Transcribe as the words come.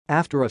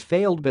After a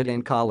failed bid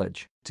in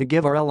college to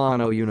give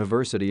Arellano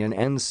University an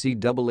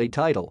NCAA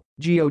title,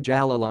 Jio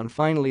Jalalon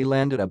finally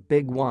landed a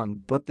big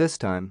one, but this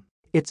time,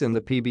 it's in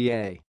the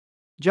PBA.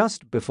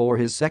 Just before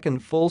his second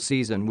full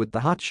season with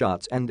the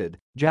Hotshots ended,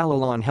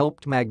 Jalalon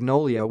helped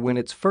Magnolia win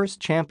its first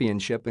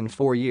championship in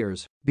 4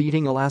 years,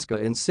 beating Alaska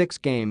in 6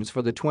 games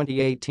for the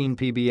 2018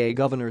 PBA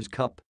Governors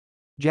Cup.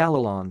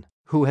 Jalalon,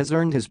 who has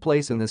earned his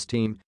place in this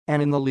team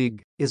and in the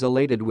league, is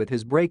elated with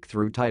his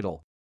breakthrough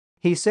title.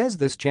 He says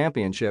this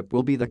championship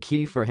will be the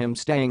key for him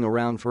staying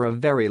around for a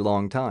very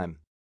long time.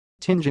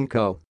 Tingin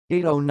ko,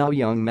 ito na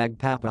young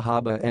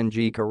magpapahaba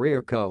ng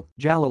career ko,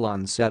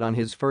 Jalalon said on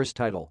his first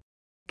title.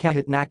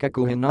 Kahit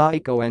nakakuha na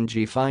ako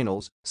ng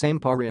finals, same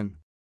pa rin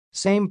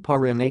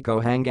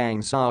ako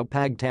hanggang sa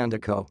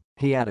pagtanda ko,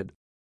 he added.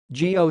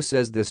 Jio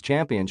says this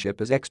championship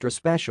is extra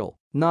special,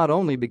 not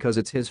only because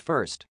it's his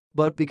first,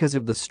 but because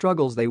of the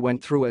struggles they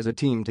went through as a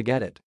team to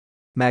get it.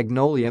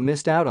 Magnolia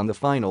missed out on the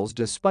finals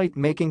despite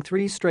making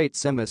 3 straight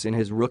semis in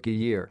his rookie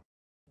year.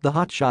 The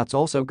Hotshots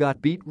also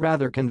got beat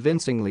rather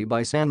convincingly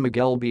by San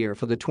Miguel Beer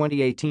for the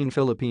 2018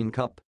 Philippine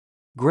Cup.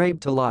 Grabe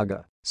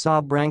talaga,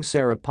 sobrang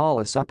sarap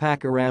pala sa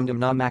pakiramdam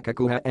na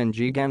makakuha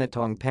ng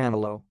ganitong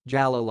panalo,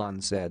 Jalalon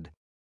said.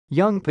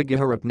 Yung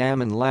pagharap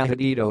naman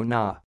lahat ito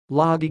na,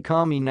 lagi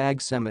kami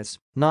nagsemis,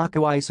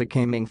 nakaway sa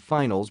kaming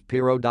finals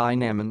pero di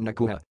naman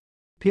nakuha.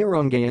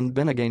 Pero ngayon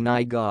binigay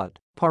ni God,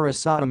 para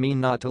sa amin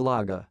na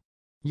talaga.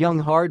 Young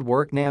hard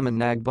work naman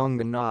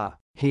nagbunga na,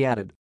 he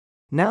added.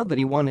 Now that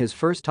he won his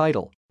first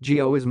title,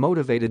 Jio is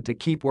motivated to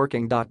keep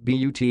working. But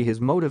his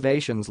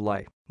motivations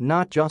lie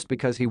not just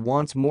because he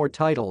wants more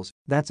titles,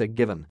 that's a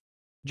given.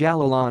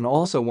 Jalalon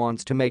also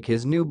wants to make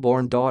his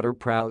newborn daughter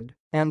proud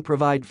and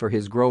provide for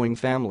his growing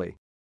family.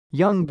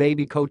 Young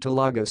baby ko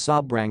talaga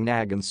sobrang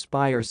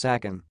nag-inspire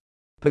sakin.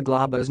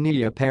 Paglabas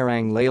niya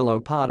parang lalo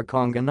pa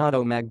akong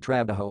ganado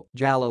magtrabaho,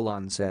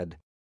 Jalalon said.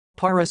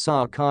 Para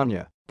sa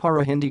kanya,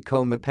 para hindi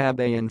ko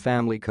mapabayaan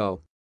family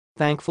ko.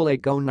 Thankful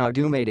ako na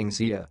dumating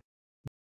siya.